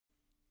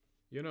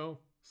You know,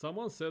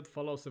 someone said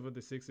Fallout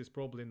 76 is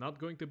probably not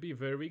going to be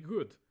very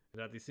good,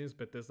 that it seems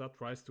Bethesda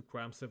tries to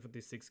cram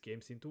 76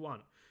 games into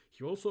one.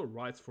 He also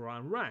writes for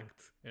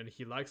UnRankd, and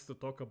he likes to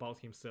talk about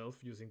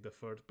himself using the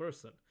third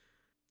person.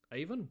 I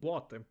even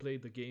bought and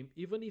played the game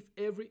even if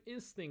every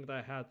instinct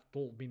I had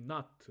told me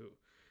not to.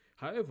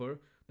 However,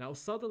 now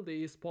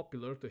suddenly it's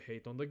popular to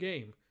hate on the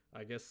game.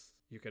 I guess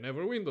you can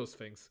never win those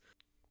things.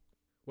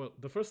 Well,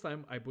 the first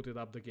time I booted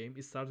up the game,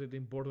 it started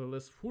in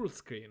borderless full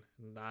screen,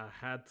 and I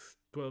had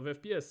 12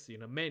 FPS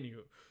in a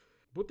menu.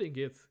 Booting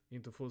it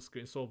into full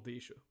screen solved the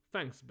issue.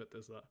 Thanks,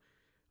 Bethesda.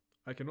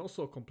 I can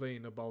also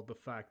complain about the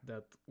fact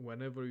that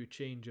whenever you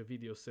change a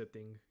video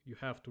setting, you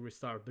have to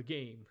restart the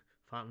game.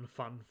 Fun,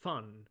 fun,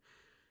 fun.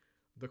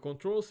 The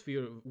controls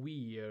feel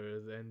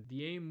weird, and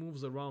the aim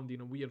moves around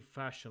in a weird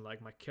fashion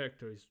like my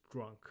character is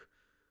drunk.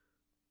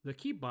 The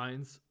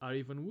keybinds are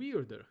even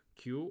weirder.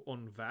 Q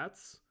on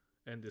VATS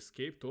and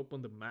escape to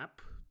open the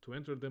map. To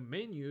enter the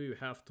menu you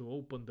have to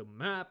open the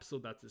map, so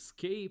that's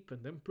escape,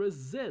 and then press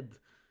Z.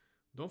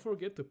 Don't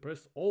forget to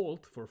press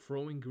Alt for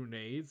throwing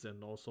grenades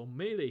and also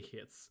melee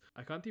hits.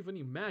 I can't even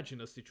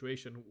imagine a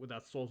situation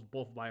that's solved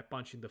both by a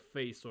punch in the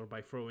face or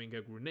by throwing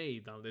a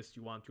grenade unless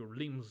you want your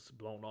limbs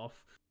blown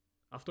off.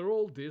 After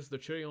all this, the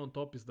cherry on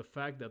top is the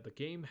fact that the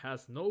game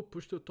has no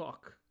push to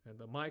talk, and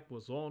the mic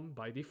was on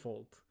by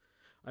default.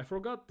 I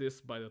forgot this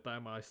by the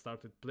time I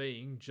started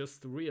playing,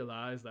 just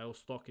realized I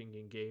was talking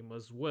in game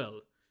as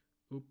well.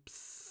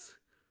 Oops.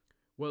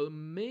 Well,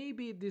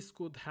 maybe this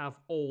could have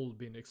all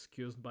been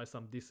excused by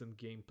some decent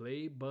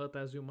gameplay, but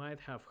as you might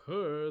have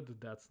heard,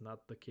 that's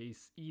not the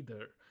case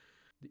either.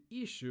 The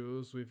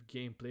issues with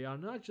gameplay are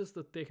not just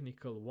the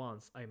technical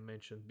ones I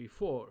mentioned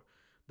before.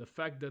 The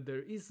fact that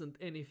there isn't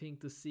anything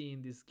to see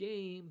in this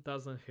game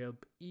doesn't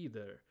help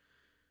either.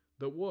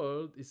 The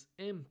world is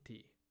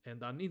empty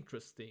and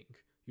uninteresting.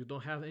 You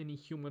don't have any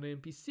human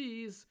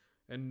NPCs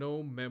and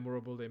no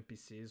memorable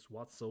NPCs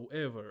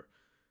whatsoever.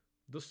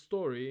 The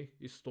story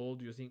is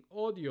told using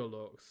audio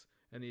logs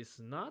and is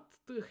not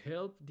to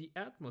help the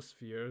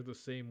atmosphere the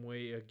same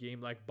way a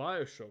game like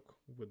BioShock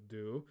would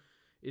do.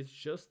 It's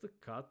just to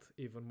cut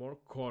even more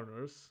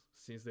corners,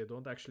 since they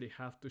don't actually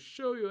have to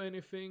show you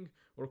anything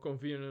or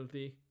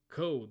conveniently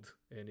code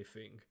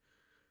anything.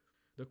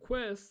 The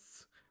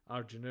quests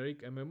are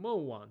generic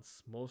MMO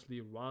ones,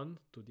 mostly run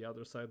to the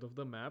other side of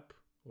the map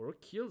or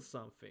kill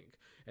something,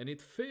 and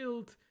it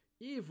failed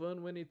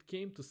even when it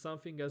came to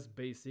something as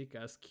basic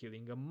as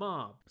killing a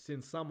mob.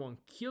 Since someone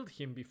killed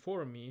him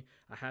before me,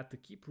 I had to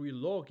keep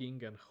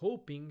relogging and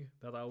hoping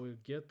that I will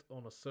get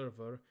on a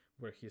server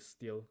where he's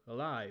still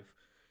alive.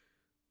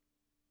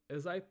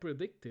 As I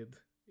predicted,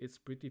 it's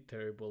pretty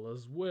terrible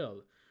as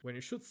well. When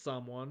you shoot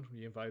someone,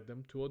 you invite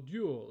them to a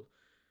duel.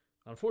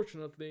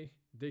 Unfortunately,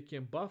 they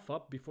can buff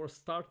up before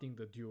starting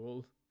the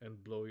duel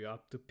and blow you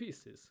up to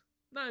pieces.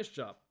 Nice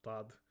job,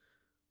 Todd.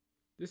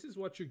 This is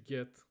what you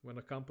get when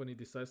a company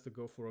decides to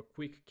go for a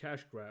quick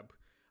cash grab.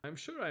 I'm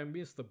sure I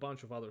missed a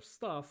bunch of other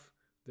stuff.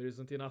 There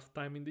isn't enough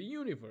time in the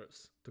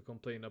universe to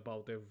complain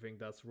about everything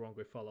that's wrong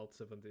with Fallout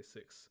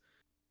 76.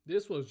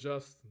 This was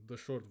just the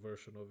short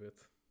version of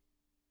it.